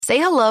Say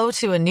hello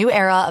to a new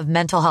era of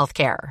mental health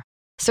care.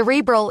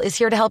 Cerebral is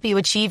here to help you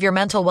achieve your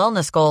mental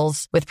wellness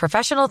goals with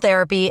professional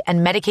therapy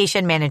and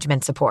medication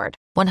management support.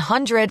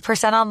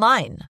 100%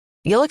 online.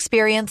 You'll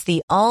experience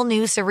the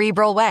all-new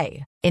Cerebral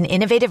Way, an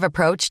innovative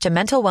approach to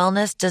mental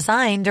wellness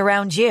designed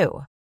around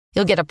you.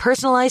 You'll get a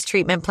personalized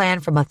treatment plan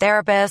from a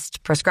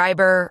therapist,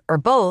 prescriber, or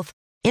both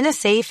in a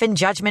safe and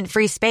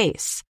judgment-free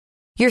space.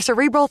 Your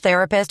Cerebral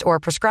therapist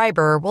or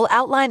prescriber will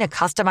outline a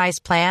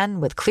customized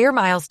plan with clear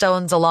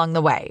milestones along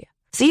the way,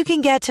 so you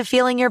can get to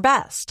feeling your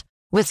best.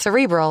 With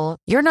Cerebral,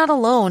 you're not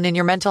alone in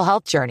your mental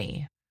health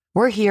journey.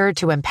 We're here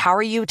to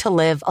empower you to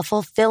live a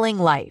fulfilling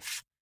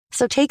life.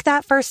 So take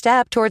that first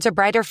step towards a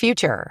brighter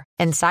future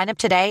and sign up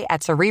today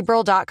at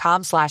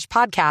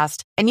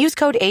Cerebral.com/podcast and use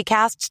code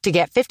ACAST to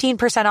get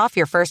 15% off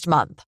your first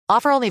month.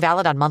 Offer only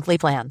valid on monthly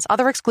plans.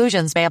 Other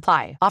exclusions may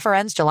apply. Offer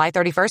ends July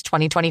 31st,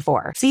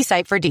 2024. See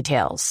site for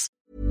details.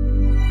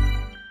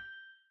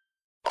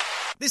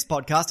 This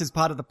podcast is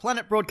part of the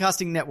Planet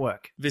Broadcasting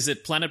Network.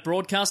 Visit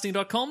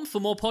planetbroadcasting.com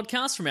for more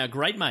podcasts from our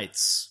great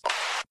mates.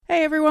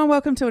 Hey everyone,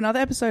 welcome to another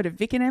episode of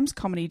Vic and M's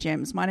Comedy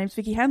Gems. My name's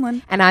Vicky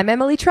Hanlon. And I'm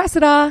Emily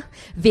Tressida.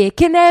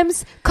 Vic and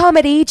M's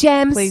Comedy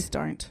Gems. Please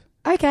don't.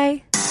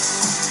 Okay.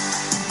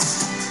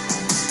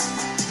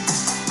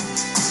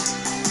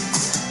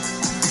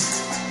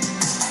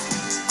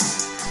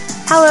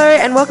 Hello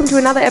and welcome to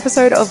another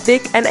episode of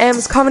Vic and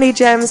M's Comedy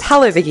Gems.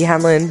 Hello, Vicky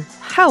Hanlon.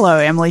 Hello,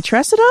 Emily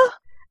Tressida.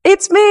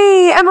 It's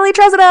me, Emily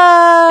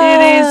Tressida.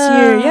 It is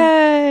you.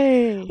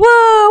 Yay. Whoa,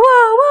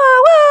 whoa,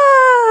 whoa,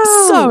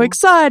 whoa. So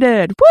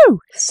excited. Woo.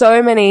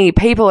 So many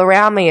people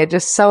around me are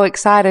just so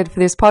excited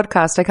for this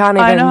podcast. I can't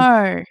even. I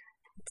know.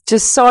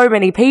 Just so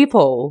many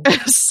people.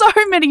 So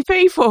many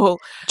people.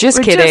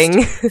 Just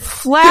kidding. Just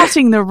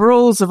flouting the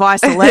rules of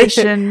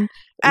isolation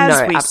as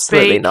no, we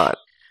absolutely speak. not.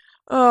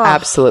 Oh.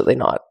 Absolutely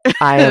not.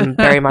 I am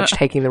very much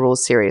taking the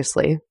rules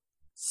seriously.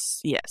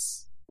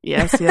 Yes.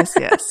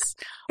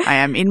 I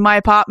am in my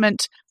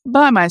apartment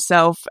by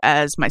myself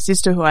as my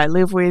sister, who I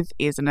live with,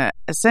 is an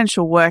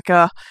essential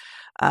worker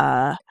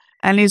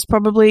and is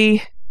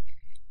probably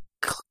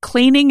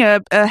cleaning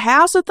a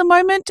house at the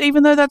moment,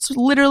 even though that's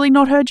literally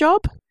not her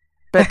job.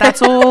 But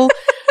that's all.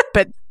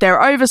 But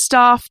they're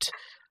overstaffed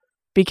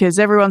because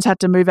everyone's had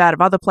to move out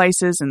of other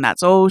places, and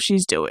that's all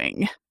she's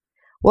doing.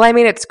 Well, I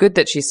mean, it's good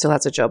that she still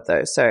has a job,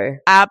 though, so...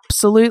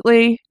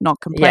 Absolutely not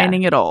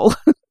complaining at all.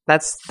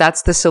 That's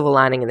the silver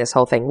lining in this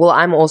whole thing. Well,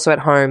 I'm also at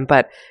home,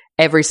 but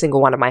every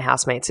single one of my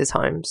housemates is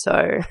home,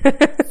 so...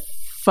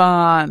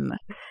 Fun.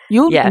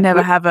 You'll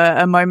never have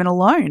a moment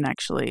alone,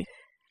 actually.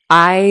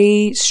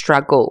 I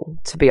struggle,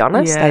 to be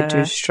honest. Yeah. I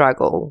do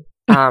struggle,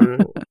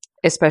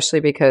 especially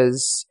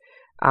because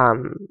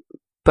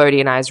Bodhi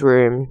and I's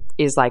room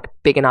is like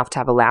big enough to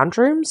have a lounge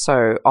room,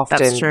 so often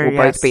That's true, we'll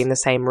yes. both be in the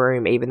same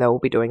room, even though we'll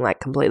be doing like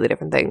completely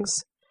different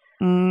things.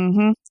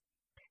 Mm-hmm.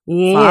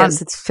 Yes,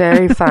 Fun. it's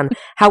very fun.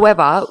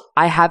 However,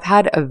 I have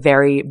had a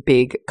very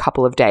big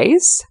couple of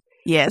days.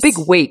 Yes. A big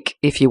week,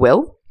 if you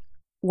will.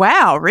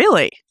 Wow,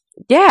 really?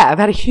 Yeah, I've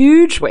had a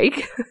huge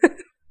week.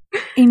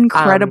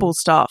 Incredible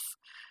stuff.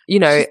 You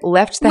know,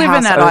 left the Living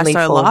house that only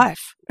ISO for... life.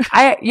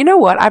 You know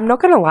what? I'm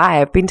not going to lie.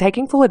 I've been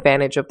taking full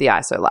advantage of the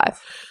ISO life.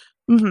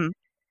 Mm-hmm.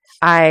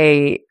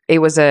 It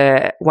was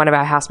one of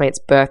our housemates'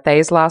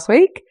 birthdays last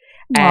week,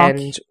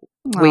 and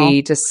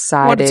we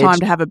decided... What a time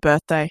to have a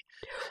birthday.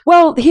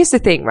 Well, here's the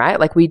thing, right?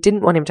 Like, we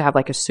didn't want him to have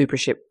like a super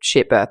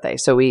shit birthday,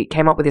 so we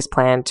came up with this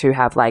plan to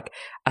have like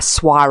a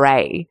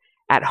soiree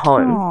at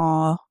home.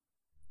 Aww.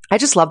 I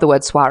just love the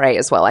word soiree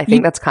as well. I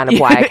think that's kind of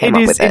why I came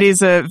up with it. It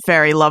is a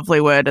very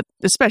lovely word,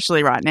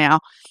 especially right now.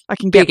 I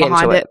can get Big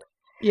behind into it.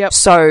 Yep.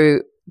 So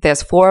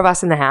there's 4 of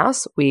us in the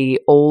house. We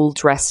all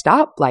dressed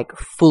up like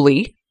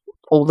fully.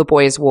 All the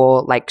boys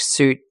wore like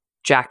suit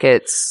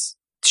jackets,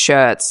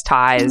 shirts,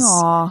 ties.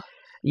 Aww.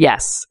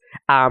 Yes.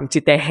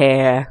 Did their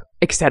hair,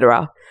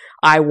 etc.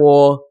 I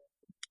wore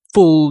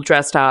full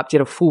dressed up, did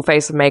a full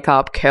face of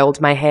makeup,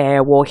 curled my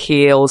hair, wore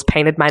heels,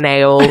 painted my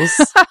nails.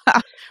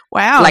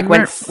 Wow. Like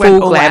went full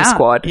glam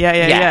squad.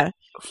 Yeah.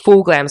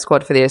 Full glam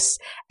squad for this.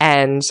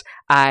 And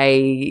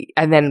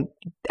then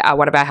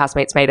one of our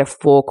housemates made a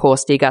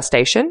 4-course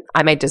degustation.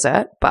 I made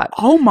dessert, but...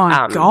 Oh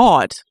my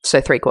God. So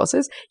 3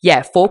 courses.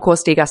 Yeah,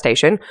 4-course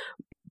degustation.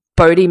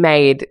 Bodhi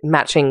made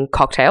matching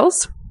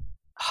cocktails.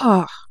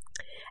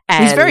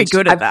 He's very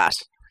good at that.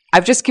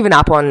 I've just given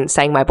up on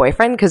saying my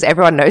boyfriend because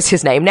everyone knows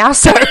his name now,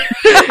 so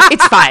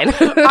it's fine.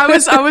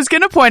 I was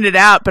going to point it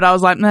out, but I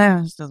was like,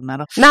 no, it doesn't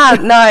matter.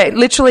 No,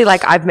 literally,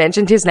 like, I've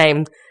mentioned his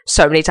name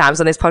so many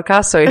times on this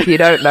podcast, so if you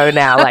don't know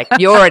now, like,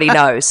 you already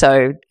know,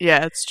 so...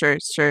 Yeah, it's true.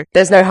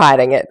 There's no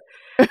hiding it.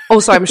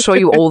 Also, I'm sure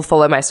you all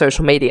follow my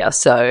social media,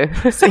 so...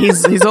 So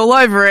he's all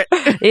over it.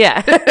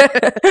 Yeah.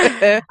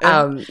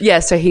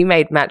 So he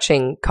made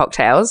matching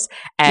cocktails,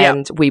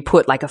 and we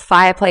put, like, a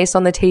fireplace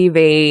on the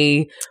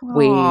TV.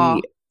 Aww.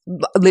 We...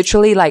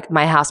 Literally, like,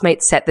 my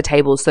housemate set the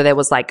table, so there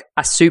was like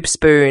a soup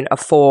spoon, a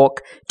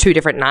fork, 2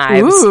 different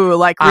knives. Ooh,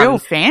 like real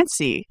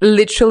fancy.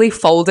 Literally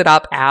folded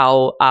up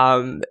our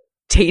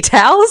tea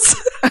towels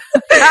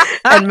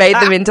and made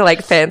them into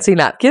like fancy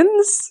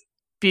napkins.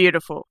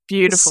 Beautiful.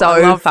 I So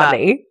love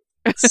funny.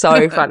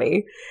 So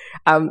funny.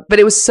 But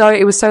it was so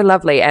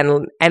lovely,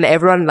 and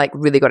everyone like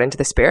really got into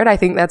the spirit. I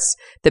think that's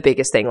the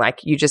biggest thing. Like,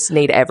 you just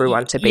need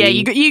everyone to be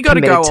you got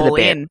to go committed to the all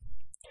bit. in.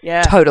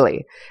 Yeah.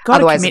 Totally. Gotta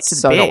Otherwise, commit it's to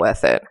the so bit. not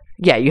worth it.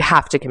 Yeah, you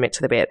have to commit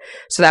to the bit.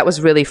 So that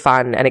was really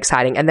fun and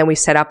exciting. And then we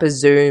set up a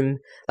Zoom,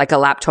 like a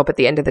laptop at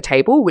the end of the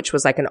table, which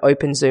was like an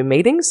open Zoom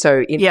meeting.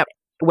 So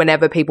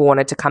whenever people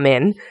wanted to come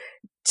in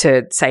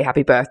to say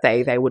happy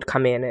birthday, they would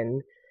come in.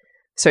 And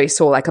so he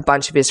saw like a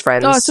bunch of his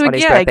friends on his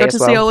birthday he got to as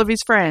well. see all of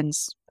his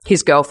friends.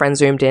 His girlfriend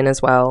Zoomed in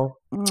as well.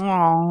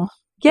 Aww.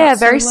 Yeah,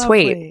 very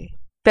sweet.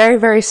 Very,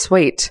 very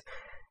sweet.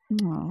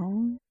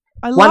 Aww.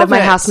 I love One of my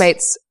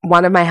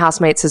it.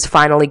 housemates has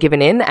finally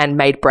given in and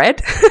made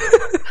bread.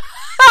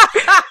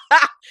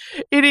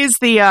 It is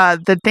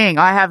the thing.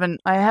 I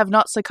have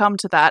not succumbed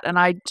to that, and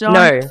I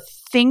don't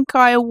think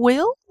I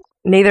will.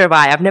 Neither have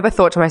I. I've never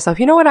thought to myself,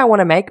 you know what, I want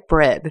to make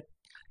bread.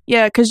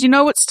 Yeah, because you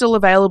know what's still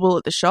available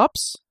at the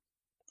shops?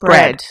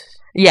 Bread.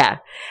 Yeah.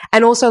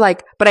 And also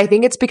like, but I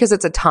think it's because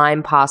it's a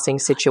time passing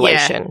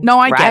situation. Yeah. No,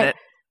 I get it.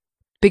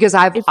 Because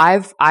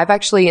I've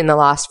actually in the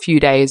last few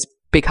days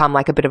become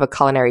like a bit of a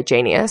culinary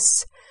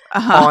genius.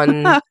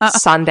 On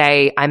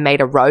Sunday, I made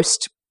a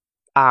roast,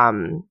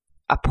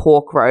 a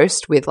pork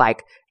roast with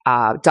like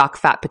duck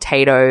fat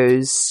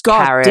potatoes,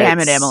 God carrots, damn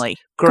it, Emily.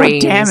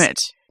 greens. God damn it.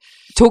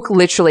 It took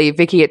literally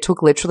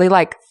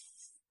like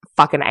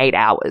fucking 8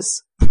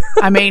 hours.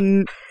 I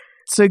mean,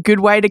 it's a good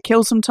way to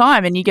kill some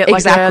time, and you get like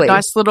Exactly. a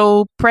nice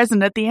little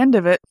present at the end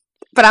of it.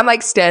 But I'm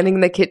like standing in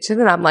the kitchen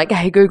and I'm like,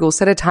 hey, Google,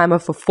 set a timer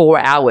for 4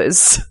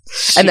 hours.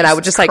 And then I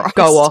would just like Christ.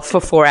 go off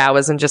for 4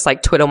 hours and just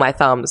like twiddle my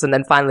thumbs and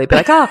then finally be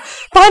like,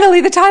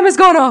 finally the timer's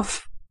gone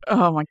off.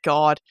 Oh my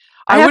God.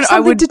 I have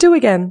something to do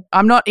again.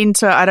 I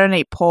don't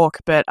eat pork,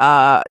 but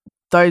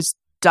those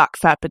duck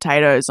fat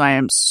potatoes I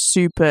am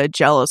super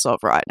jealous of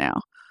right now.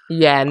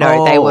 Yeah,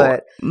 no, they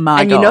were.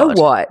 My and God. you know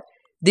what?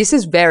 This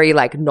is very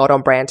like not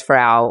on brand for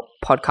our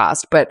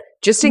podcast, but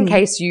just in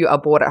case you are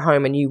bored at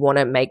home and you want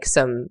to make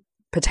some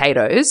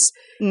potatoes,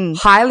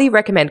 highly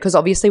recommend, because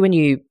obviously when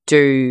you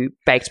do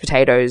baked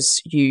potatoes,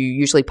 you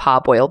usually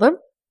parboil them.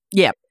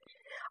 Yep.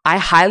 I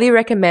highly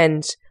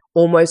recommend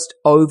almost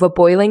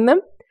overboiling them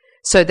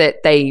so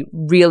that they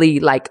really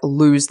like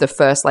lose the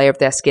first layer of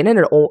their skin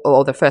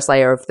or the first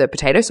layer of the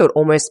potato, so it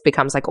almost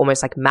becomes like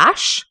almost like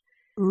mash.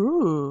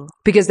 Ooh.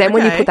 Because then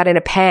when you Okay. put that in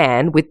a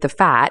pan with the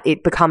fat,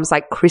 it becomes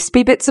like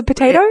crispy bits of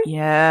potato.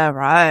 Yeah,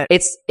 right.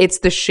 It's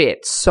the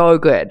shit. So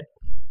good.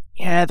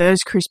 Yeah,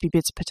 those crispy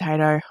bits of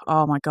potato.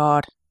 Oh my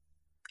God.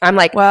 I'm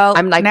like,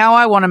 now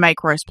I want to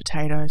make roast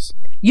potatoes.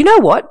 you know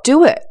what?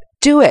 Do it.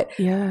 Do it.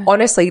 Yeah.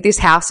 Honestly, this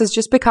house has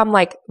just become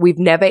like we've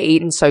never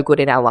eaten so good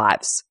in our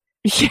lives.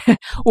 Yeah.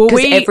 Well, 'Cause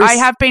I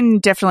have been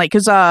definitely,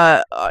 because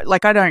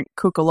like I don't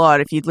cook a lot.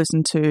 If you'd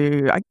listen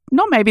to,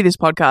 not maybe this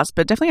podcast,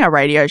 but definitely our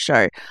radio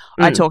show,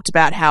 I talked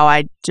about how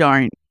I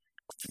don't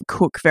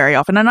cook very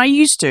often. And I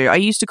used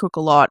to cook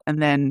a lot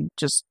and then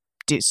just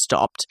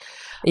stopped.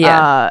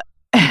 Yeah.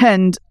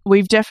 And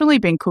we've definitely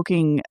been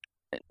cooking,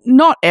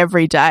 not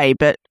every day,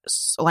 but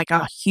like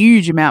a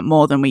huge amount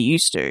more than we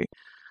used to.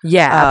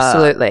 Yeah,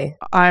 absolutely.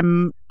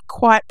 I'm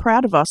quite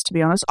proud of us, to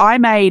be honest. I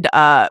made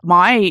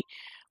my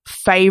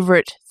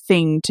favorite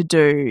thing to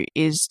do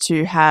is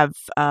to have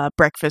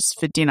breakfast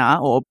for dinner,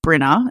 or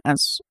brinner,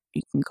 as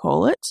you can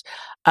call it.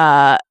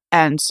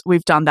 And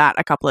we've done that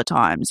a couple of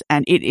times,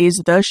 and it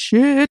is the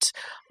shit.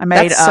 I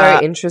made That's so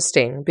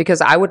interesting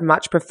because I would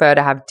much prefer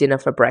to have dinner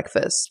for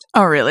breakfast.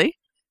 Oh, really?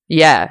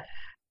 Yeah.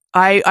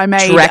 I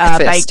made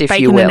Breakfast, if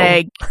bacon you will. and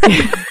egg.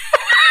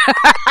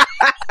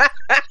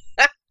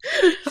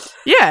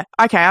 Yeah.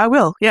 Okay, I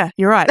will. Yeah,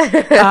 you're right.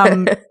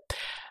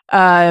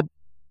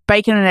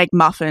 Bacon and egg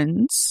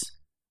muffins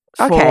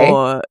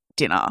for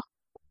dinner.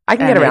 I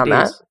can get And around it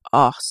that. is-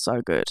 oh,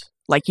 so good.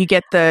 Like you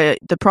get the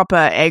proper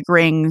egg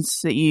rings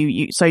that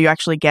you so you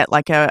actually get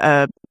like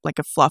a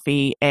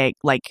fluffy egg,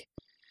 like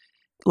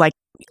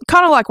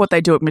kind of like what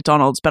they do at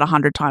McDonald's, but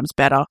 100 times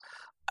better.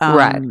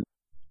 Right.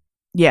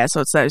 Yeah,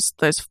 so it's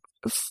those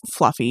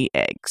fluffy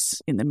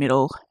eggs in the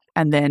middle,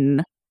 and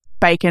then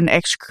bacon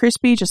extra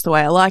crispy, just the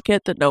way I like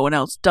it, that no one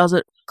else does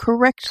it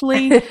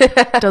correctly.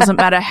 Doesn't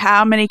matter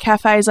how many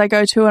cafes I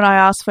go to and I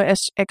ask for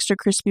extra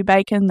crispy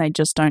bacon, they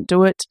just don't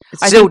do it.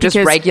 It's still just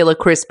regular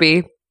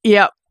crispy.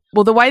 Yeah.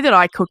 Well, the way that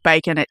I cook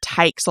bacon, it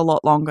takes a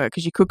lot longer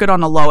because you cook it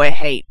on a lower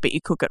heat, but you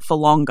cook it for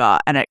longer,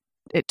 and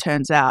it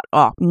turns out,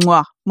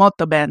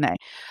 molto bene.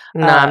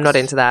 No, I'm not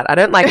into that. I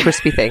don't like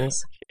crispy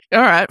things.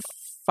 All right,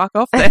 fuck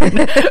off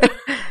then.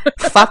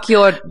 Fuck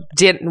your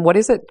what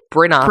is it?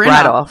 Brinner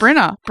right off.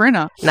 Brinner.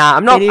 Nah,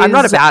 I'm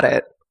not about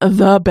it.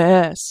 The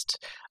best.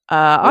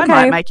 I Okay.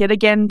 might make it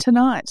again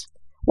tonight.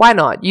 Why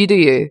not? You do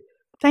you.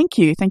 Thank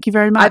you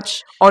very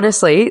much.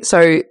 Honestly,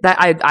 so that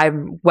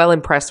I'm well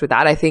impressed with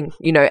that. I think,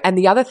 and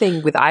the other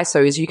thing with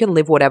ISO is you can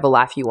live whatever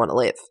life you want to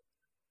live.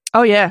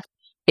 Oh yeah,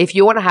 If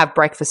you want to have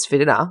breakfast for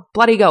dinner,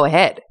 bloody go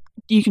ahead.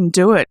 you can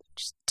do it.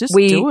 Just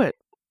do it.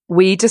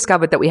 We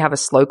discovered that we have a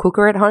slow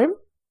cooker at home.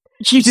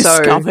 You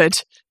discovered.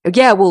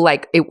 Yeah, well,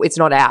 like, it's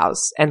not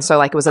ours. And so,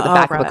 like, it was at the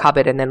back of a right.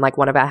 cupboard, and then, like,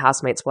 one of our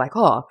housemates were like,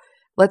 oh,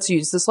 let's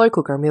use the slow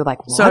cooker. And we were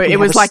like, what? So it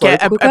was like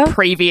a cooker?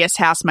 previous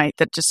housemate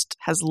that just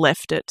has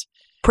left it.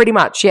 Pretty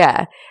much,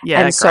 yeah. Yeah,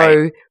 and great.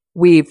 so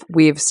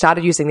we've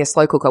started using this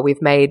slow cooker.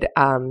 We've made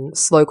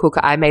slow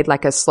cooker. I made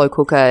like a slow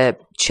cooker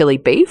chili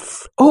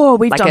beef. Oh,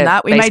 we've like done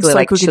that. We made slow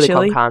like cooker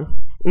chili. con carne.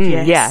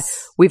 Yes. Yeah.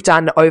 We've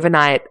done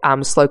overnight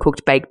slow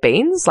cooked baked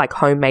beans, like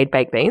homemade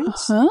baked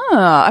beans.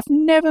 I've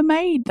never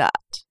made that.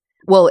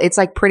 Well, it's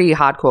like pretty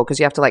hardcore because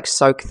you have to like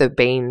soak the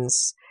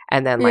beans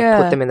and then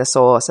like put them in the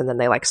sauce, and then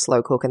they like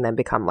slow cook and then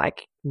become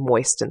like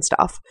moist and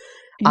stuff.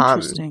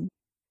 Interesting.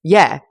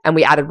 Yeah, and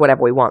we added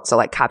whatever we want. So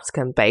like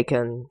capsicum,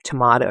 bacon,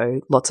 tomato,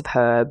 lots of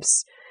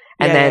herbs.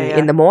 And then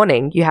in the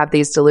morning, you have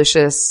these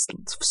delicious,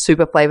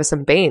 super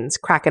flavoursome beans.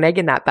 Crack an egg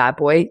in that bad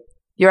boy.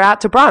 You're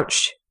out to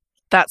brunch.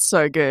 That's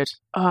so good.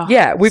 Oh,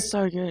 yeah,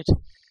 so good.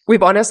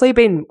 We've honestly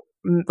been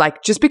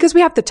like, just because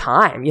we have the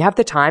time, you have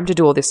the time to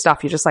do all this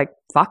stuff. You're just like,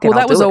 fuck it. Well,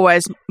 that was do it.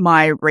 always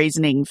my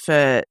reasoning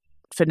for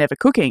never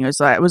cooking. It was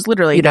like, it was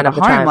literally You don't never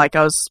have the home. time. Like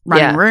I was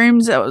running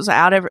rooms. I was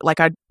out every, like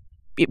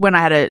when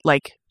I had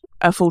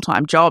a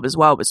full-time job as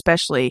well,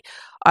 especially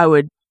I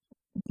would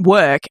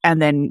work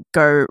and then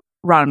go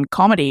run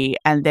comedy,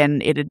 and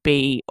then it'd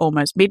be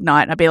almost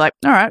midnight and I'd be like,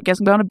 all right, guess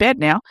I'm going to bed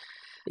now.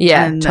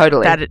 Yeah, and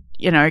totally. That,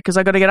 you know, because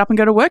I got to get up and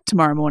go to work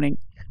tomorrow morning.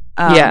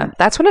 Yeah,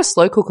 that's when a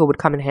slow cooker would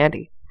come in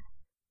handy.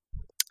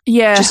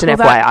 Yeah. Just an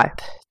FYI.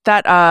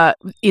 That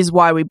is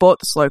why we bought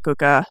the slow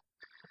cooker,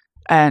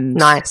 and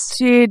Nice.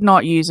 did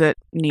not use it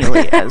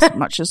nearly as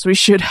much as we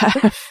should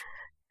have.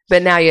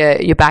 But now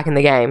you're back in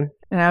the game.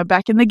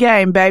 Back in the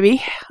game,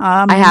 baby.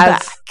 I have.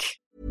 Back.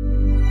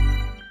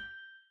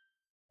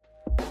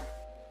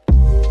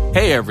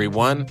 Hey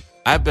everyone,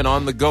 I've been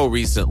on the go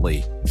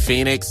recently.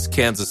 Phoenix,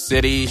 Kansas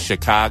City,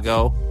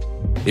 Chicago.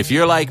 If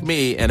you're like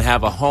me and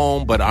have a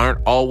home but aren't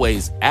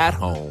always at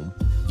home,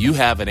 you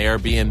have an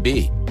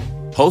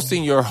Airbnb.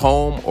 Hosting your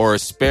home or a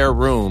spare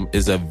room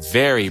is a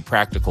very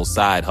practical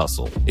side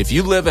hustle. If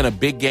you live in a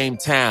big game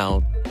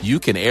town, you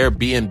can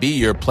Airbnb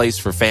your place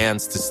for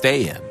fans to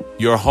stay in.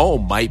 Your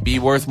home might be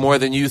worth more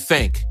than you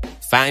think.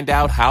 Find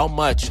out how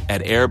much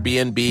at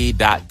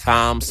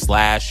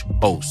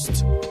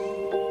airbnb.com/host.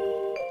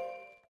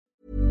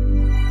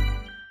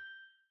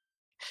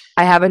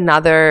 I have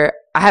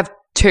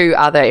two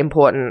other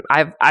important.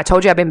 I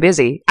told you I've been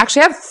busy.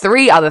 Actually, I have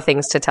three other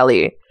things to tell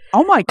you.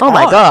 Oh my god! Oh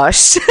my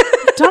gosh!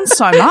 You've done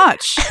so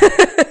much.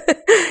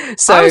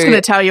 So I was going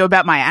to tell you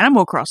about my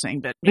Animal Crossing,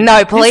 but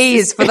no,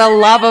 please, for the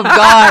love of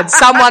God,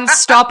 someone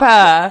stop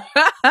her.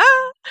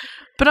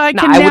 But I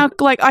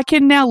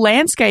can now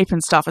landscape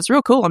and stuff. It's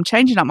real cool. I'm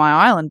changing up my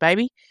island,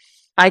 baby.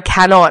 I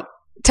cannot.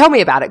 Tell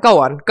me about it. Go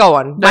on.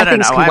 My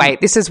things can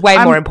wait. This is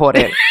way more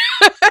important.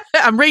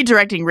 I'm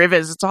redirecting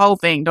rivers. It's a whole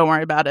thing. Don't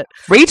worry about it.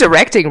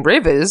 Redirecting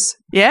rivers?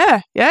 Yeah.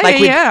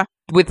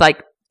 With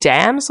like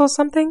dams or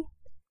something?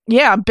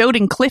 Yeah, I'm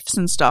building cliffs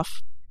and stuff.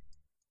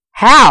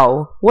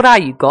 How? What are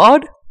you,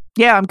 God?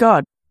 Yeah, I'm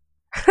God.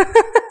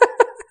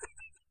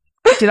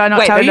 Did I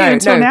not tell you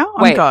until now?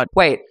 I'm God.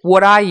 Wait,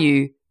 what are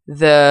you?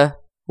 The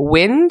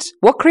wind?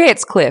 What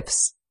creates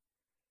cliffs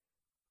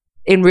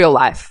in real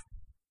life?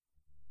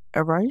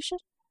 Erosion?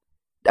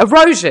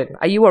 Erosion.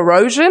 Are you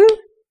erosion?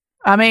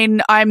 I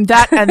mean, I'm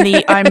that and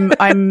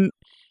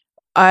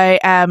I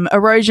am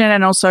erosion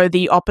and also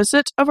the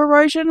opposite of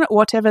erosion,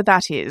 whatever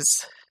that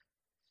is.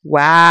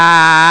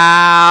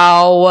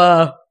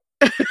 Wow.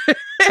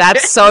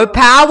 That's so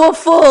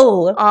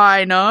powerful.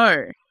 I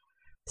know.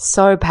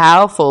 So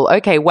powerful.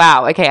 Okay,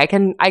 wow. Okay, I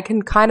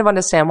can kind of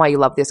understand why you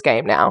love this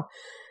game now.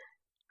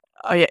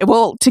 Oh yeah.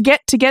 Well, to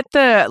get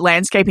the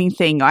landscaping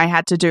thing, I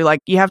had to do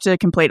you have to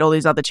complete all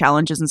these other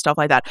challenges and stuff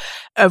like that,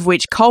 of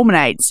which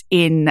culminates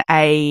in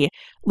a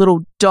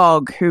little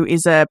dog who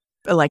is a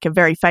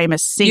very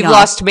famous singer. You've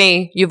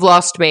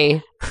lost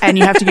me. And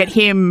you have to get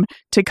him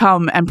to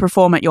come and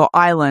perform at your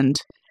island.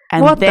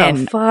 And what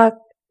then the fuck?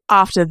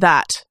 After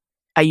that,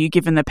 are you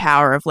given the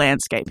power of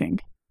landscaping?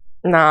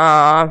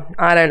 Nah,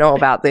 I don't know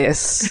about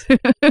this.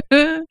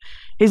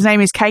 His name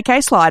is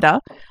KK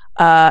Slider,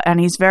 and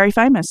he's very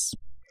famous.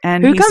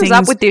 And who comes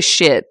up with this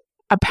shit?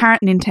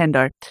 Apparent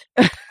Nintendo.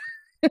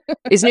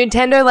 Is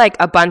Nintendo like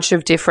a bunch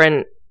of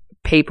different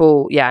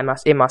people? Yeah,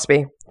 it must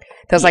be.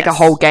 There's like a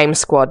whole game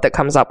squad that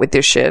comes up with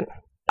this shit.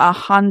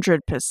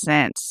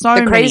 100%.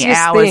 So many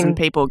hours and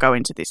people go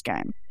into this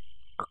game.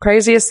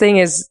 Craziest thing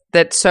is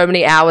that so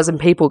many hours and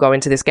people go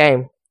into this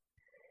game.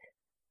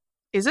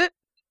 Is it?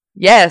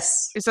 Yes.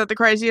 Is that the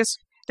craziest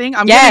thing?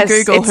 I'm going to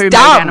Google who made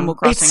Animal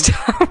Crossing.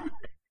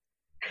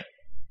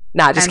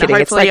 Nah, just kidding.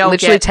 It's like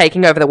literally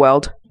taking over the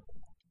world.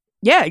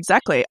 Yeah,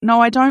 exactly. No,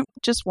 I don't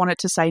just want it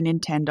to say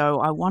Nintendo.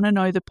 I want to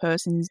know the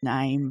person's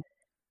name.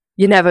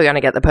 You're never going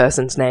to get the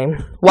person's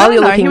name. While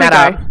you're looking that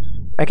up.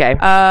 Okay.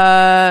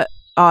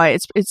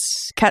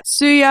 It's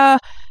Katsuya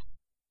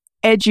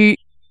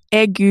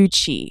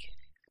Eguchi.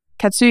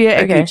 Katsuya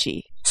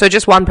Eguchi. So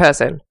just one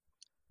person.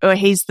 Oh,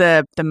 he's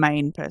the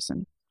main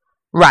person.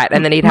 Right,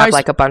 and then he'd have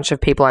like a bunch of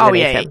people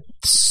underneath him.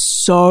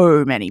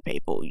 So many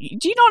people.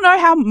 Do you not know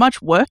how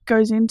much work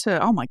goes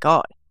into? Oh my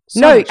God.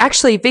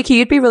 Actually, Vicky,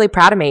 you'd be really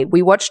proud of me.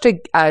 We watched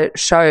a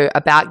show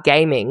about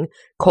gaming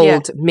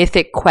called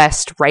Mythic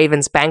Quest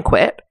Raven's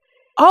Banquet.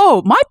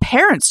 Oh, my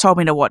parents told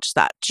me to watch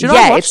that. Should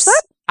I watch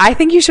that? I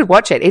think you should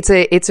watch it.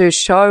 It's a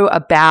show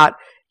about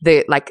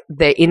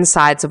the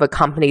insides of a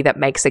company that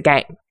makes a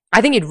game.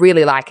 I think you'd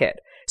really like it.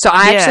 So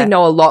I actually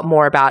know a lot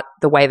more about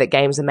the way that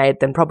games are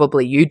made than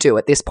probably you do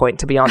at this point,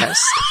 to be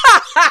honest.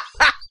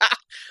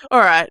 All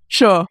right,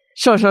 sure.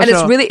 And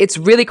it's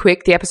really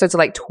quick. The episodes are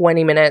like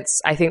 20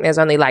 minutes. I think there's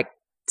only like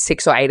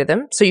 6 or 8 of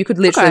them. So you could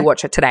literally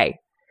watch it today.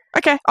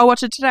 Okay, I'll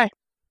watch it today.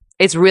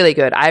 It's really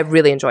good. I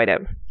really enjoyed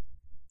it.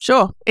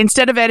 Sure.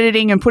 Instead of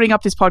editing and putting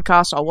up this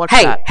podcast, I'll watch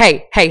that.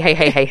 Hey.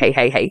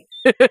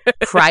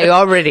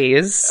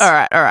 Priorities. All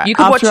right. You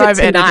can watch it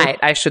tonight,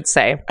 I should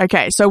say.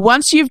 Okay, so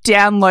once you've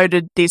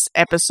downloaded this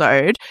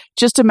episode,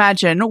 just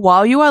imagine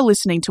while you are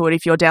listening to it,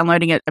 if you're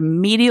downloading it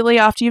immediately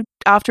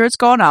after it's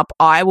gone up,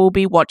 I will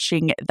be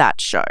watching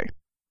that show.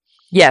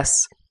 Yes.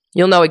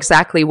 You'll know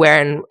exactly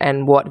where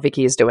and what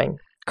Vicky is doing.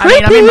 I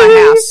mean,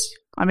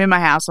 I'm in my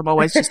house. I'm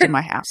always just in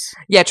my house.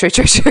 Yeah, true.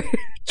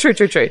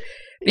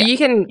 Yeah. You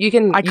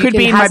can. I could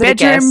be in my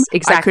bedroom.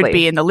 Exactly. I could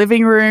be in the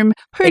living room.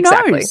 Who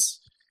knows?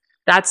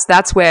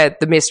 That's where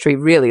the mystery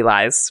really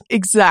lies.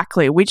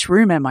 Exactly. Which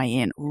room am I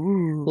in?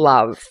 Ooh.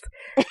 Love.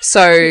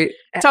 So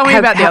tell me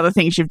about the other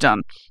things you've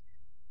done.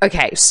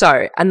 Okay,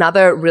 so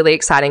another really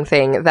exciting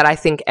thing that I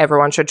think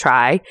everyone should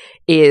try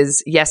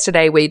is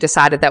yesterday we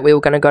decided that we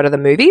were going to go to the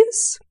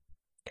movies.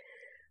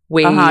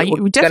 We're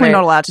definitely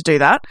not allowed to do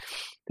that.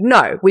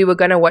 No, we were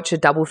going to watch a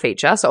double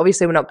feature. So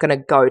obviously we're not going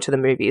to go to the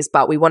movies,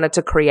 but we wanted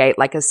to create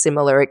like a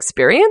similar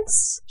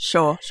experience.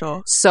 Sure.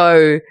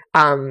 So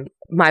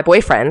my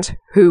boyfriend,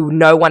 who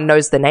no one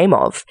knows the name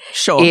of,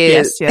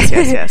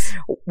 yes,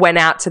 went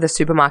out to the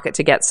supermarket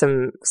to get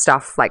some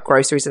stuff like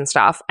groceries and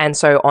stuff. And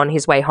so on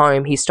his way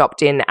home, he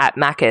stopped in at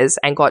Macca's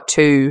and got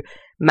 2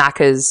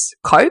 Macca's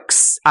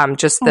Cokes,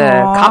 just the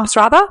cups.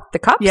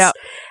 Yeah.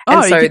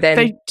 And so then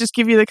they just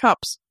give you the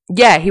cups.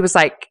 Yeah, he was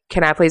like,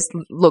 "Can I please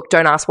look?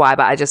 Don't ask why,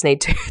 but I just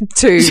need two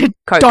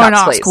Coke Don't cups,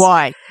 ask please."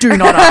 Why? Do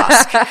not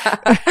ask.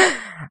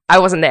 I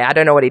wasn't there. I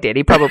don't know what he did.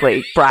 He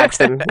probably bribed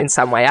them in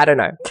some way. I don't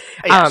know.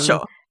 Yeah,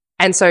 sure.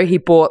 And so he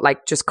bought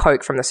like just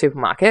Coke from the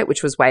supermarket,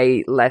 which was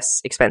way less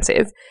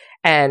expensive.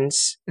 And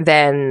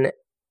then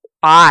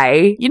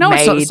it's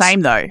not the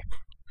same though.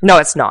 No,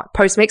 it's not.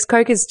 Post-mix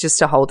Coke is just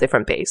a whole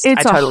different beast.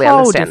 It's I totally a whole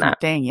understand different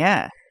that thing.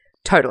 Yeah,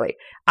 totally.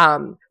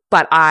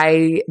 But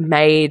I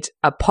made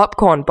a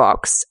popcorn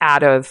box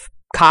out of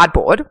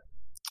cardboard.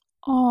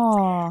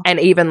 Oh. And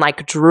even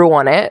like drew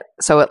on it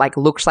so it like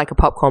looked like a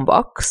popcorn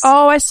box.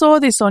 Oh, I saw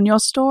this on your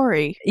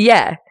story.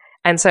 Yeah.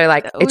 And so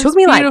like it took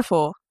me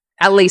beautiful. Like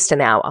at least an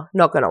hour,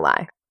 not going to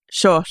lie.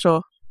 Sure.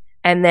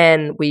 And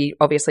then we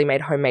obviously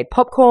made homemade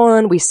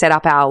popcorn. We set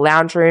up our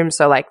lounge room.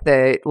 So like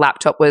the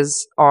laptop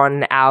was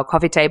on our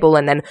coffee table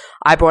and then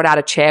I brought out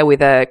a chair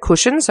with a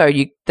cushion so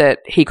that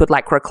he could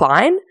like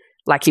recline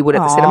like he would at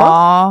the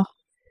cinema.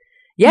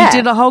 Yeah. You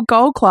did a whole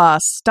gold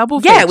class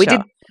double feature. Yeah,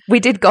 we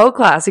did gold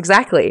class,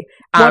 exactly.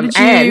 What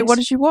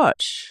did you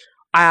watch?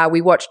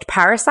 We watched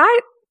Parasite,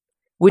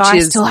 which I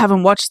still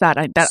haven't watched that.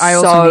 I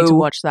also need to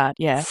watch that.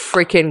 Yeah,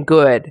 freaking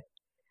good.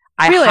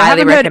 I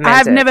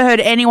have never heard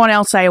anyone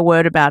else say a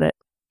word about it.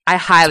 I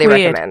highly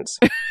recommend.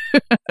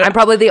 I'm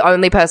probably the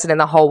only person in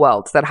the whole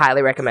world that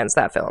highly recommends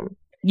that film.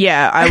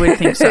 Yeah, I would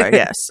think so.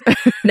 Yes.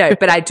 No,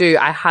 but I do.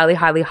 I highly,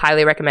 highly,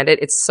 highly recommend it.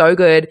 It's so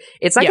good.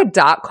 It's like a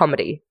dark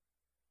comedy.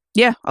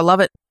 Yeah, I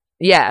love it.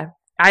 Yeah.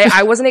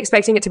 I wasn't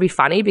expecting it to be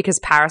funny because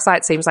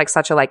Parasite seems like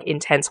such a like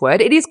intense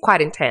word. It is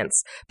quite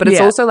intense, but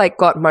it's also like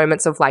got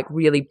moments of like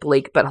really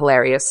bleak but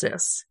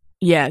hilariousness.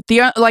 Yeah.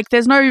 The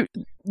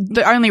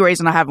only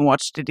reason I haven't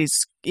watched it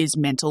is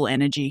mental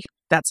energy.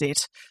 That's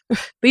it.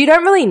 But you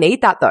don't really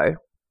need that though.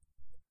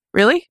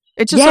 Really?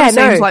 It just sort of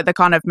seems like the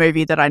kind of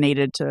movie that I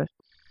needed to.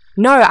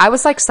 No, I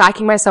was like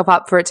psyching myself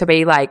up for it to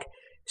be like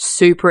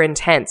super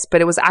intense, but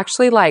it was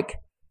actually like,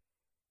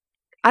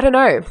 I don't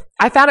know.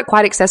 I found it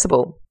quite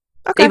accessible.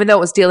 Okay. Even though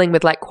it was dealing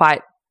with like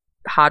quite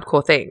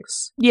hardcore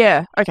things.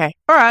 Yeah. Okay.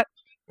 All right.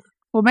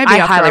 Well, maybe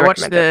after I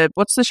watch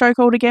what's the show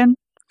called again?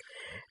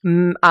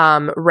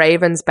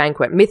 Raven's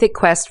Banquet. Mythic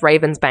Quest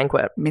Raven's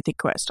Banquet. Mythic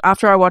Quest.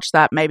 After I watch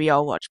that, maybe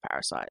I'll watch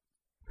Parasite.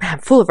 I'm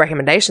full of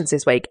recommendations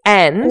this week.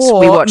 And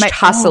we watched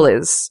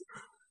Hustlers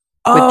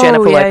with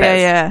Jennifer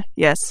Lopez. Yeah.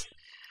 Yes.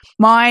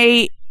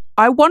 I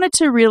wanted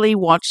to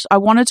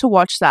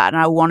watch that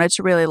and I wanted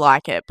to really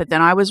like it, but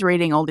then I was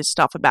reading all this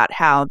stuff about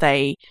how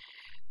they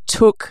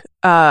took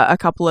a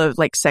couple of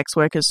like sex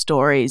workers'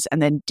 stories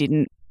and then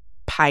didn't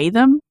pay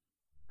them.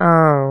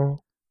 Oh.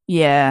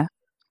 Yeah.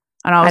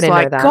 And I was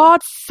like,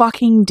 God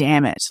fucking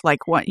damn it.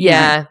 Like what?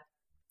 Yeah.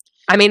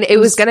 I mean, there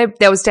was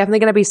definitely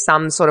going to be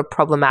some sort of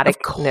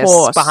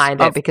problematicness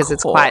behind it because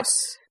it's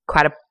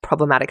quite a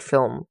problematic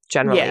film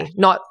generally.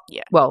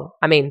 Yeah. Well,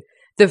 I mean,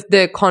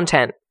 the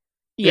content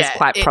is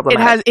quite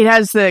problematic. It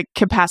has the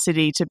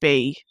capacity to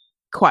be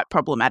quite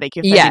problematic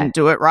if they didn't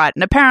do it right.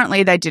 And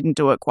apparently they didn't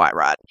do it quite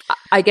right.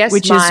 I guess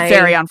which is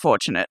very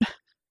unfortunate.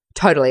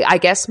 Totally. I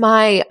guess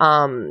my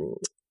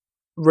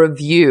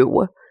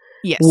review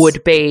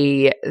would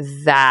be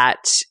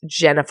that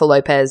Jennifer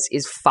Lopez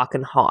is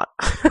fucking hot.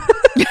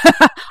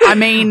 I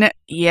mean,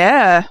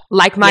 yeah.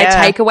 Like my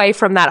takeaway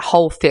from that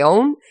whole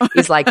film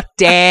is like,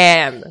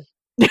 damn.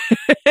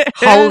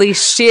 Holy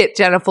shit,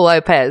 Jennifer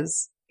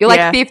Lopez. You're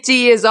like 50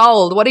 years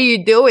old. What are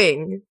you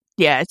doing?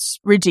 Yeah, it's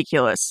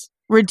ridiculous.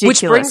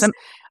 Ridiculous.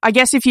 I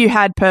guess if you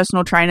had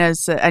personal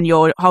trainers and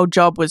your whole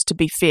job was to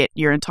be fit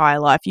your entire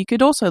life, you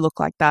could also look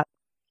like that.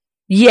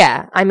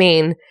 Yeah, I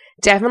mean,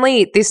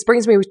 definitely this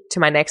brings me to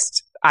my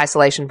next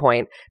isolation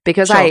point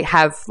because I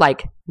have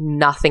like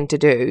nothing to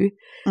do,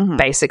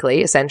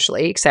 basically,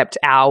 essentially, except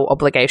our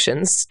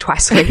obligations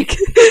twice a week.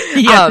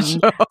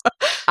 Sure.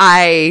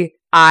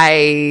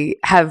 I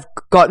have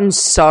gotten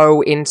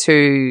so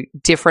into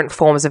different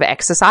forms of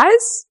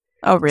exercise.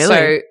 Oh, really?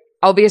 So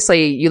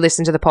obviously you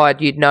listen to the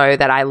pod, you'd know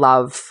that I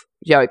love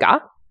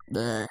yoga.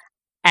 Blech.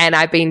 And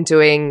I've been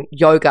doing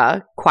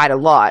yoga quite a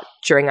lot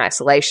during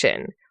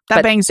isolation.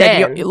 That being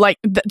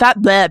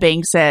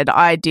said,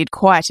 I did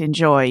quite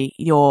enjoy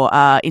your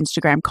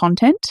Instagram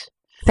content.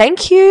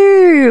 Thank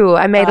you.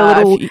 I made a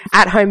little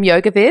at-home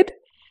yoga vid.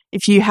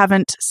 If you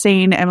haven't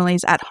seen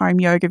Emily's at-home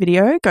yoga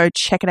video, go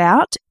check it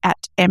out at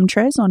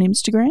mtres on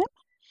Instagram.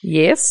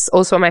 Yes.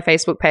 Also on my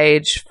Facebook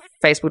page,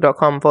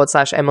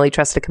 facebook.com/Emily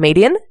Trust a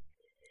Comedian.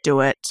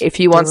 Do it. If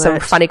you want some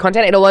funny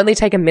content, it'll only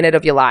take a minute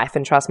of your life,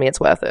 and trust me, it's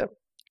worth it.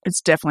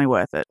 It's definitely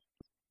worth it.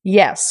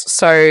 Yes.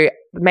 So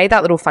made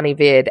that little funny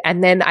vid.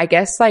 And then I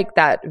guess like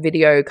that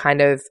video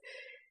kind of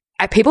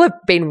people have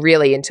been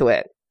really into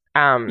it.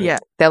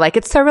 They're like,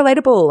 it's so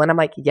relatable. And I'm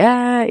like,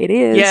 yeah, it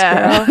is.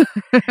 Yeah.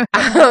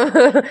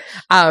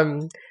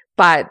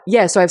 But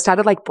yeah, so I've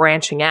started like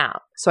branching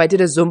out. So I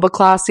did a Zumba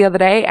class the other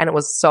day and it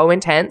was so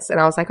intense. And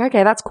I was like,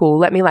 okay, that's cool.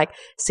 Let me like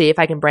see if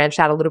I can branch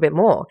out a little bit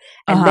more.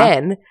 And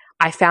then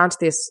I found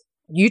this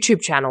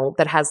YouTube channel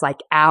that has like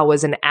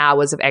hours and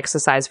hours of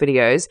exercise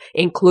videos,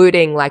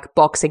 including like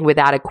boxing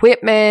without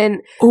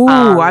equipment. Ooh,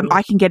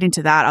 I can get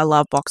into that. I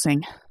love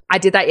boxing. I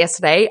did that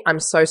yesterday. I'm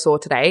so sore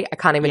today. I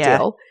can't even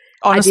deal.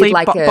 Honestly,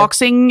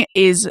 boxing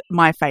is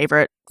my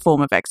favorite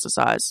form of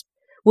exercise.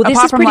 Well,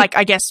 apart from like,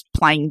 I guess,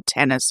 playing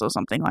tennis or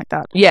something like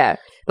that. Yeah,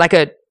 like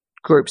a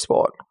group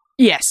sport.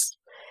 Yes.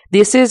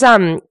 This is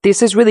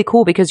really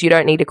cool because you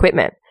don't need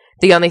equipment.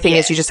 The only thing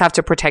is you just have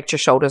to protect your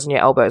shoulders and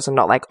your elbows and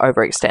not like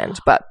overextend.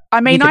 But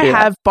I mean, I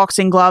have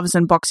boxing gloves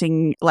and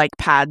boxing like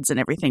pads and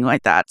everything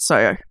like that.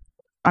 So,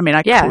 I mean,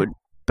 I could,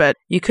 but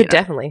you could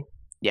definitely.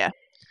 Yeah.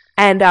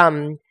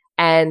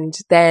 And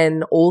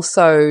then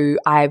also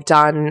I've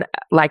done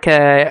like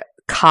a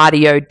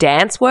cardio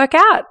dance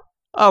workout.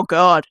 Oh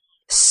God.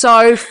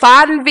 So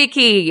fun,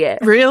 Vicky.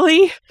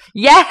 Really?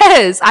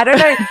 Yes.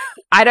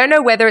 I don't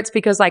know whether it's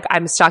because like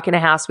I'm stuck in a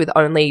house with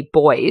only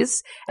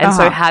boys and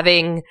so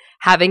having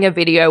a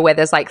video where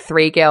there's like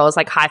three girls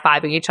like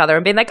high-fiving each other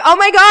and being like, oh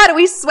my God, are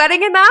we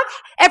sweating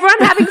enough? Everyone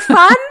having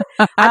fun?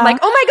 I'm like,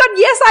 oh my God,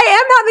 yes, I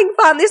am having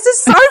fun. This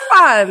is so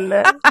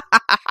fun.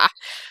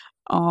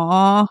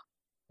 Aww.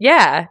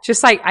 Yeah.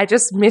 Just like, I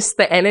just miss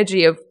the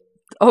energy of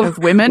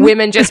women?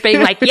 Women just being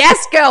like,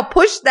 yes, girl,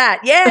 push that.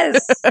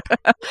 Yes.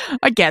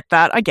 I get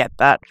that.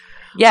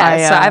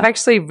 Yeah. So I've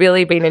actually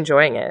really been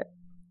enjoying it.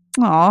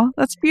 Aw,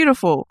 that's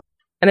beautiful.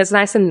 And it's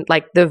nice and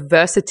like the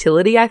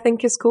versatility I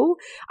think is cool.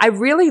 I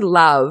really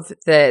love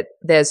that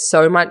there's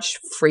so much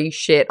free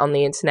shit on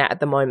the internet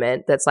at the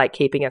moment that's like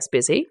keeping us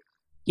busy.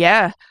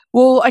 Yeah.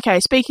 Well, okay,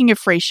 speaking of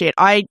free shit,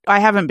 I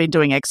haven't been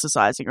doing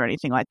exercising or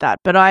anything like that,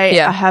 but I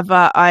have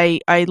I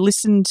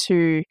listened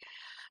to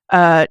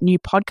a new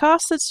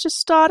podcast that's just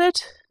started.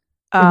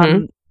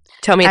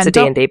 Tell me it's a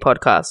D&D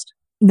podcast.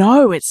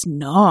 No, it's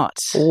not.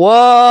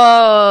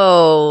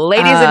 Whoa.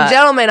 Ladies and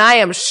gentlemen, I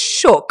am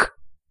shook.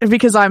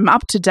 Because I'm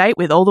up to date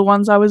with all the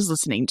ones I was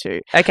listening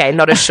to. Okay,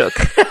 not as shook.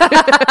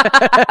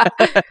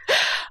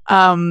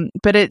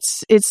 But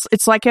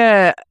it's like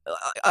I've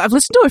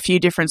listened to a few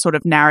different sort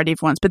of narrative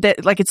ones, but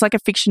it's like a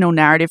fictional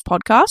narrative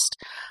podcast.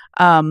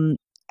 And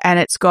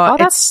it's got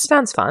that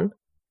sounds fun.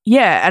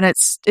 Yeah, and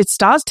it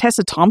stars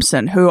Tessa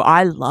Thompson, who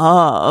I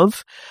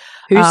love.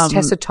 Who's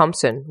Tessa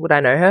Thompson? Would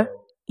I know her?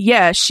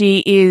 Yeah,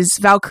 she is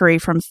Valkyrie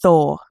from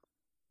Thor.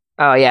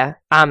 Oh, yeah.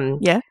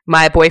 Yeah.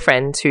 My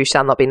boyfriend, who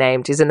shall not be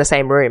named, is in the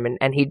same room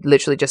and he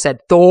literally just said,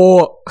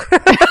 Thor.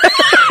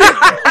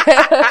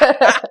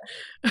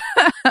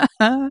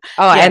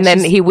 And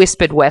then he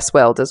whispered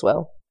Westworld as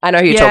well. I know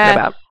who you're talking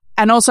about.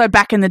 And also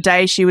back in the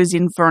day, she was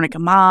in Veronica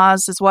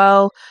Mars as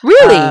well.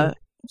 Really?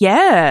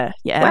 Yeah.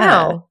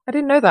 Wow. I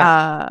didn't know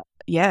that.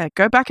 Yeah,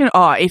 go back and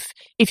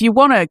if you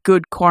want a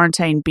good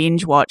quarantine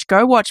binge watch,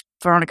 go watch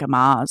Veronica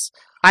Mars.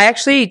 I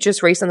actually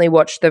just recently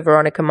watched the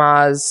Veronica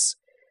Mars,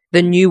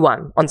 the new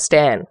one on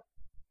Stan.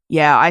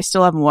 Yeah, I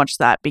still haven't watched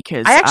that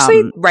because I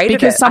actually rated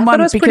because it.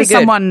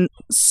 Someone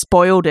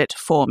spoiled it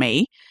for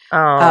me.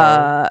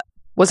 Oh,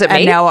 was it me?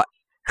 And now,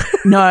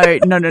 no.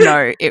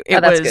 It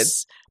that's was good.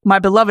 my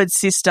beloved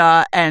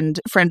sister and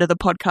friend of the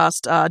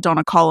podcast,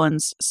 Donna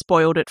Collins,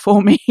 spoiled it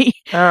for me.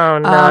 Oh,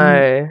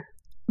 no.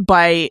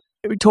 By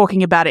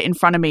talking about it in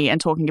front of me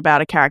and talking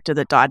about a character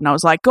that died. And I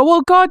was like, oh,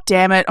 well, God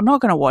damn it. I'm not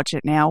going to watch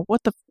it now.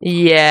 What the?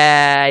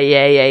 Yeah.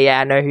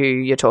 I know who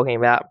you're talking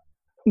about.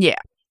 Yeah.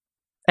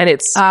 And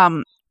it's...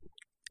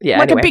 yeah,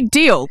 like anyway. a big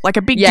deal. Like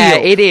a big deal. Yeah,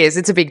 it is.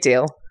 It's a big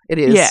deal. It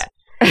is. Yeah.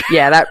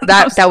 Yeah,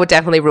 that would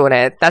definitely ruin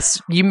it.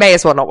 You may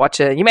as well not watch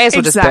it. You may as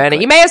well just burn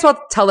it. You may as well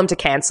tell them to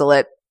cancel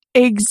it.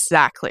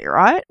 Exactly,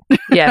 right?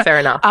 Yeah, fair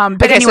enough.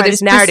 But okay, anyway, so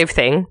this narrative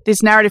thing.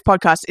 This narrative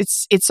podcast,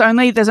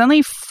 there's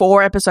only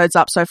 4 episodes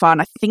up so far,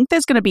 and I think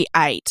there's going to be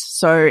 8.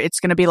 So it's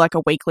going to be like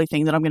a weekly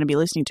thing that I'm going to be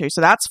listening to.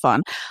 So that's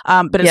fun.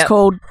 But it's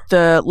called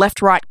The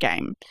Left-Right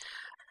Game.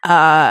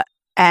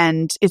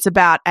 And it's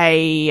about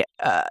a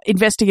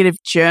investigative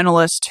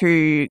journalist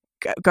who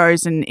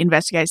goes and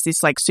investigates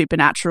this like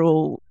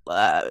supernatural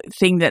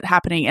thing that's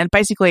happening. And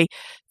basically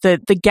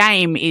the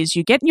game is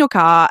you get in your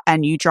car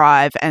and you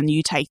drive and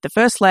you take the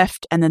first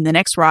left and then the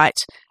next right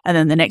and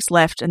then the next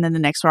left and then the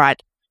next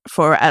right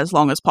for as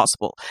long as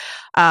possible.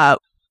 And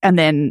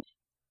then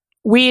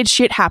weird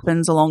shit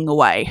happens along the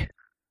way.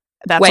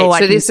 That's all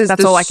I can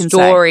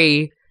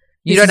say.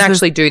 You This don't is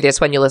actually do this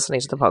when you're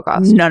listening to the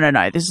podcast.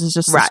 No. This is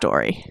just the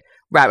story.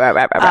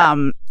 Right.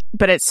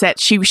 But it's set.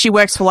 She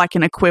works for like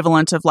an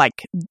equivalent of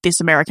like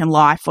This American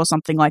Life or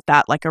something like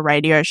that, like a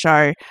radio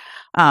show.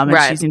 And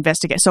she's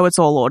investigating. So it's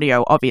all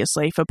audio,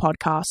 obviously, for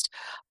podcast.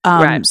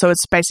 So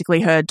it's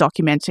basically her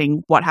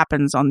documenting what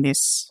happens on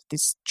this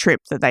trip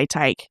that they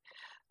take.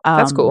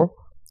 That's cool.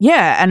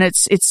 Yeah, and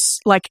it's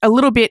like a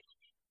little bit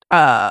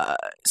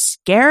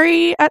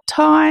scary at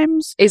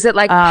times. Is it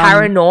like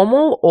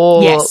paranormal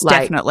or yes,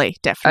 like... definitely.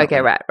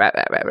 Okay, right.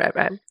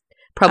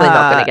 Probably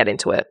not going to get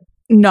into it.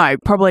 No,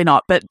 probably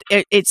not. But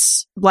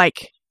it's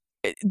like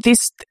this.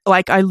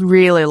 Like I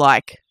really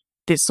like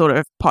this sort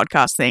of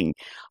podcast thing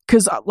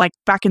because, like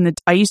back in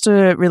I used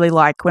to really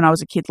like when I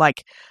was a kid,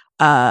 like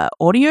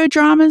audio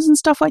dramas and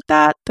stuff like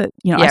that. That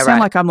I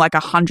sound like I'm like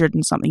 100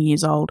 and something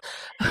years old.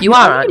 You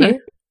are, aren't you?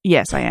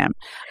 Yes, I am.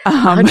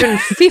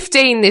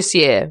 115 this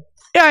year.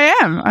 Yeah,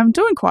 I am. I'm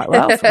doing quite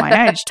well for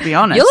my age, to be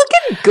honest. You're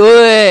looking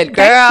good,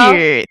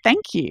 girl.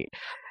 Thank you.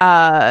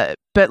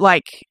 But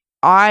like,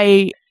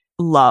 I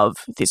love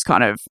this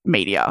kind of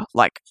media.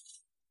 Like,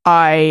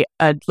 I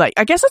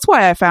guess that's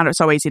why I found it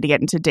so easy to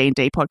get into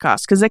D&D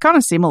podcasts because they're kind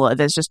of similar.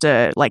 There's just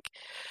an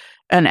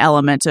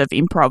element of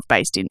improv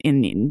based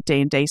in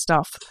D&D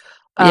stuff.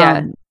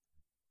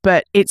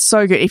 But it's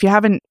so good. If you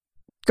haven't,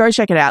 go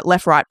check it out.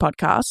 Left Right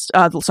podcast.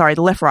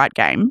 The Left Right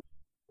Game.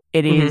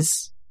 It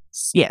is,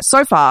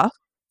 so far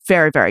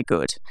very, very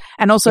good.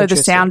 And also the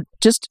sound,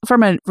 just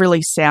from a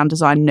really sound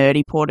design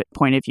nerdy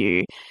point of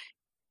view,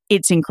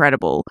 it's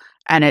incredible.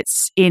 And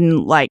it's in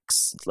like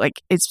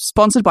it's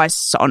sponsored by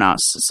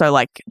Sonos, so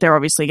like they're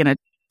obviously going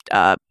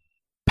to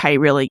pay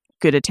really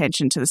good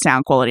attention to the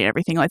sound quality and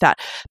everything like that.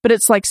 But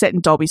it's like set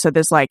in Dolby, so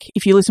there's like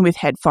if you listen with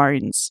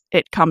headphones,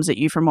 it comes at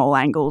you from all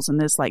angles,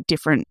 and there's like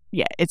different.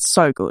 Yeah, it's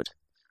so good,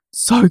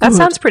 so good. That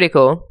sounds pretty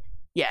cool.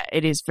 Yeah,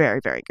 it is very,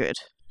 very good.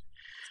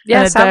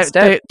 Yeah, sounds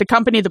dope. The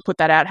company that put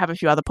that out have a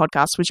few other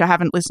podcasts which I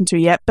haven't listened to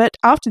yet, but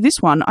after this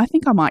one, I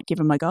think I might give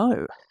them a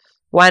go.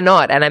 Why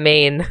not? And I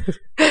mean,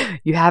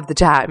 you have the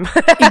time.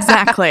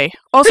 Exactly.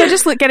 Also,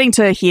 just getting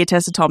to hear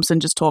Tessa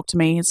Thompson just talk to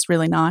me is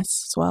really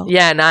nice as well.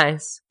 Yeah,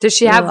 nice. Does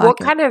she have what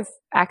kind of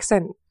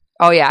accent?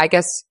 Oh, yeah, I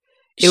guess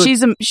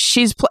she's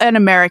an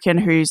American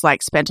who's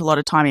like spent a lot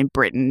of time in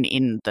Britain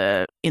in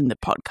the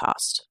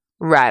podcast.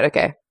 Right.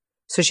 Okay.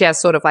 So she has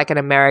sort of like an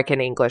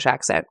American English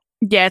accent.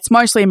 Yeah, it's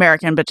mostly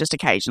American, but just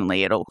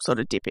occasionally it'll sort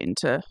of dip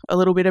into a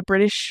little bit of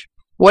British.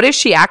 What is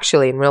she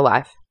actually in real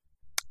life?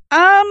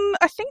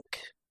 I think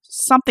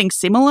something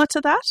similar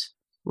to that.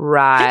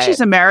 Right. I think she's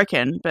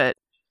American, but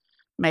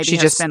maybe she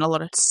just spent a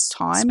lot of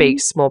time.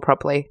 Speaks more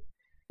properly.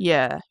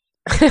 Yeah.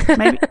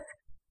 Maybe.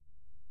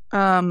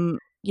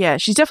 Yeah,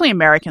 she's definitely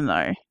American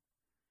though.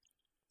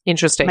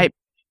 Interesting.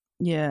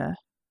 Yeah.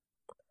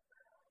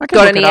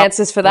 Got any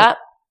answers for that?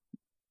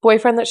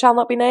 Boyfriend that shall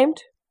not be named?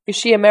 Is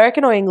she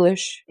American or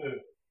English?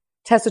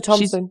 Tessa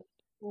Thompson.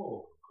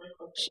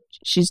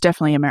 She's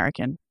definitely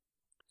American.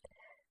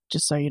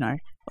 Just so you know.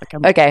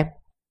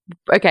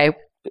 Okay.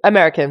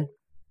 American.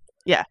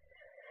 Yeah.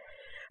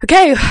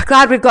 Okay,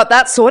 glad we've got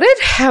that sorted.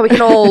 We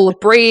can all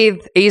breathe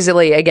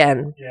easily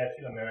again. Yeah,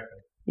 she's American.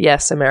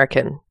 Yes,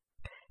 American.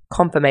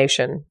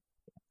 Confirmation.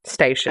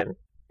 Station.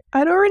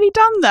 I'd already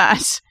done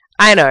that.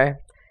 I know.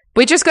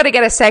 We just got to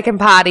get a second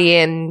party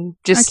in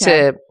just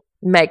to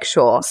make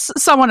sure.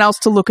 Someone else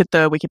to look at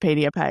the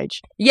Wikipedia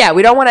page. Yeah,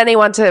 we don't want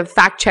anyone to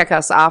fact check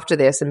us after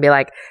this and be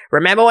like,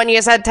 remember when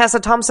you said Tessa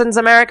Thompson's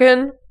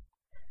American?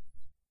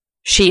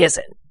 She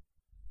isn't.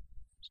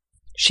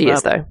 She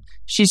is, though.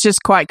 She's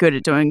just quite good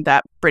at doing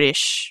that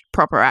British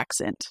proper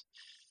accent.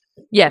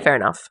 Yeah, fair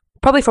enough.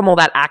 Probably from all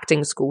that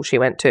acting school she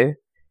went to.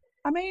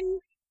 I mean,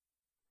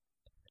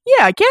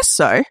 yeah, I guess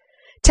so.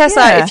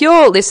 Tessa, if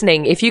you're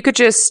listening, if you could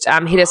just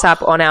hit us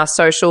up on our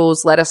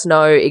socials, let us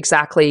know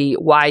exactly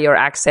why your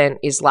accent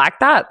is like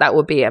that. That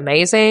would be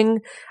amazing.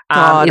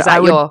 God, is that I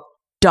would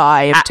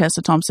die if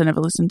Tessa Thompson ever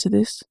listened to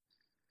this.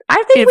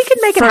 I think we can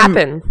make it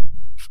happen.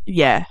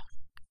 Yeah.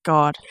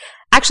 God.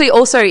 Actually,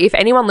 also, if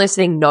anyone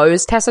listening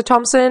knows Tessa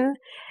Thompson,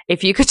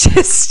 if you could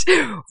just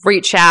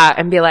reach out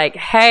and be like,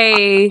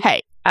 hey.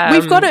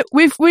 We've got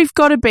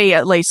to be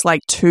at least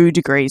like 2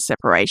 degrees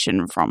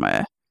separation from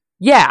her.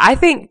 Yeah, I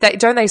think that,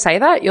 don't they say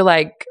that? You're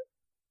like,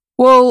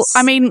 well,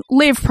 I mean,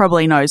 Liv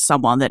probably knows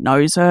someone that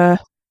knows her.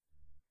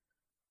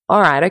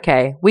 All right,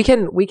 okay. We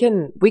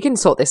can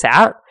sort this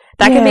out.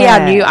 That can be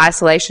our new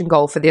isolation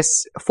goal for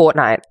this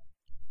fortnight.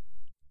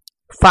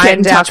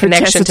 Find our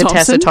connection to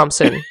Tessa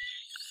Thompson.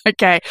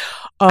 Okay.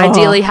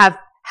 Ideally have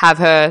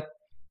her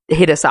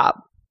hit us up.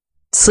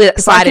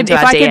 Slide into our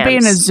DMs. If I could be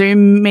in a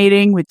Zoom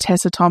meeting with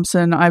Tessa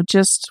Thompson, I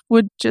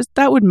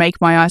that would make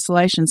my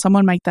isolation.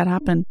 Someone make that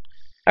happen.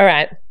 All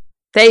right.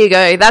 There you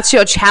go. That's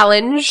your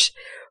challenge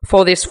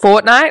for this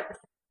fortnight.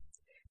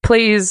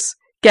 Please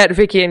get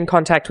Vicky in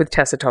contact with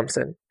Tessa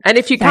Thompson. And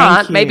if you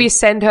can't, maybe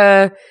send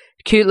her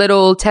cute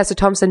little Tessa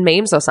Thompson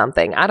memes or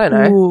something. I don't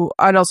know. Ooh,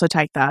 I'd also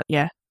take that,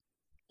 yeah.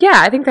 Yeah,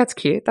 I think that's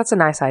cute. That's a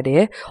nice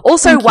idea.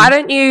 Also, why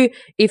don't you,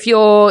 if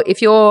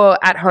you're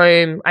at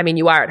home, I mean,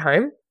 you are at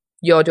home.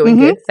 You're doing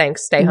good.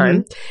 Thanks. Stay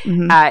home.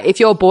 Mm-hmm. If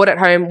you're bored at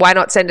home, why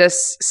not send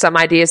us some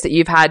ideas that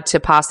you've had to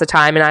pass the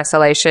time in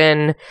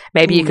isolation?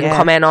 Maybe you can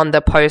comment on the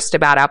post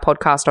about our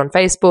podcast on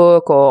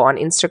Facebook or on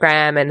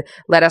Instagram and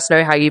let us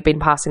know how you've been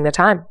passing the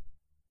time.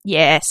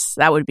 Yes,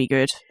 that would be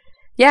good.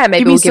 Yeah,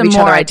 maybe we'll give each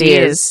other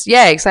ideas.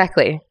 Yeah,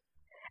 exactly.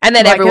 And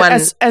then everyone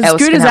as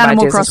good as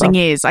Animal Crossing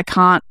is, I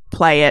can't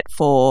play it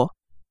for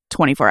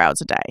 24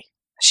 hours a day.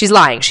 She's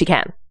lying. She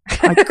can.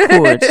 I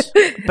could,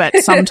 but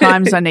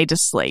sometimes I need to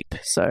sleep.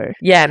 So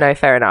yeah, no,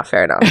 fair enough.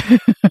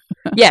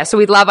 Yeah, so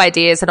we'd love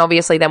ideas, and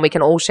obviously then we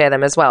can all share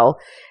them as well.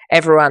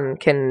 Everyone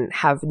can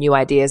have new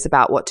ideas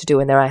about what to do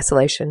in their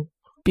isolation.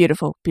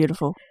 Beautiful.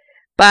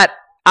 But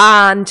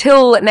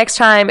until next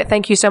time,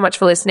 thank you so much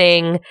for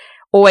listening.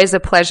 Always a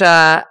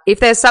pleasure. If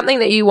there's something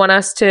that you want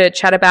us to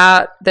chat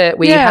about that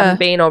we haven't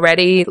been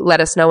already, let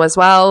us know as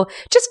well.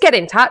 Just get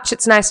in touch.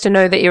 It's nice to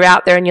know that you're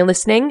out there and you're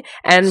listening,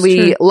 and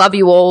we love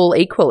you all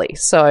equally.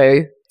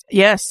 So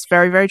yes,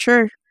 very, very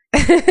true.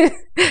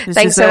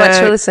 Thanks so much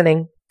for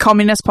listening.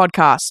 Communist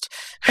podcast.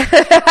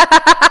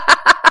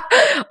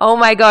 Oh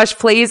my gosh,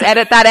 please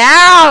edit that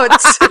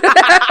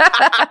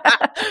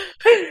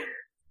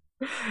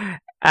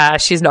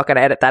out. She's not going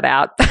to edit that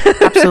out.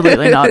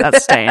 Absolutely not.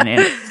 That's staying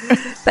in.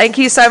 Thank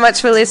you so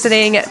much for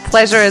listening.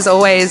 Pleasure as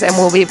always, and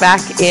we'll be back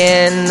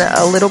in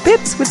a little bit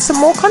with some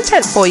more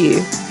content for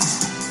you.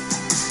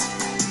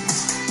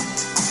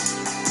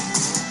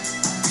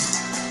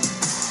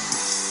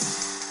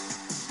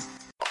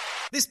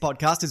 This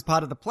podcast is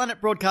part of the Planet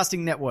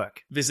Broadcasting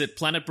Network. Visit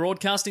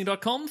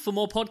planetbroadcasting.com for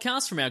more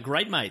podcasts from our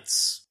great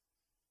mates.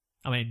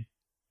 I mean,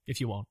 if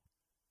you want.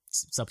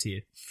 It's up to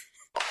you.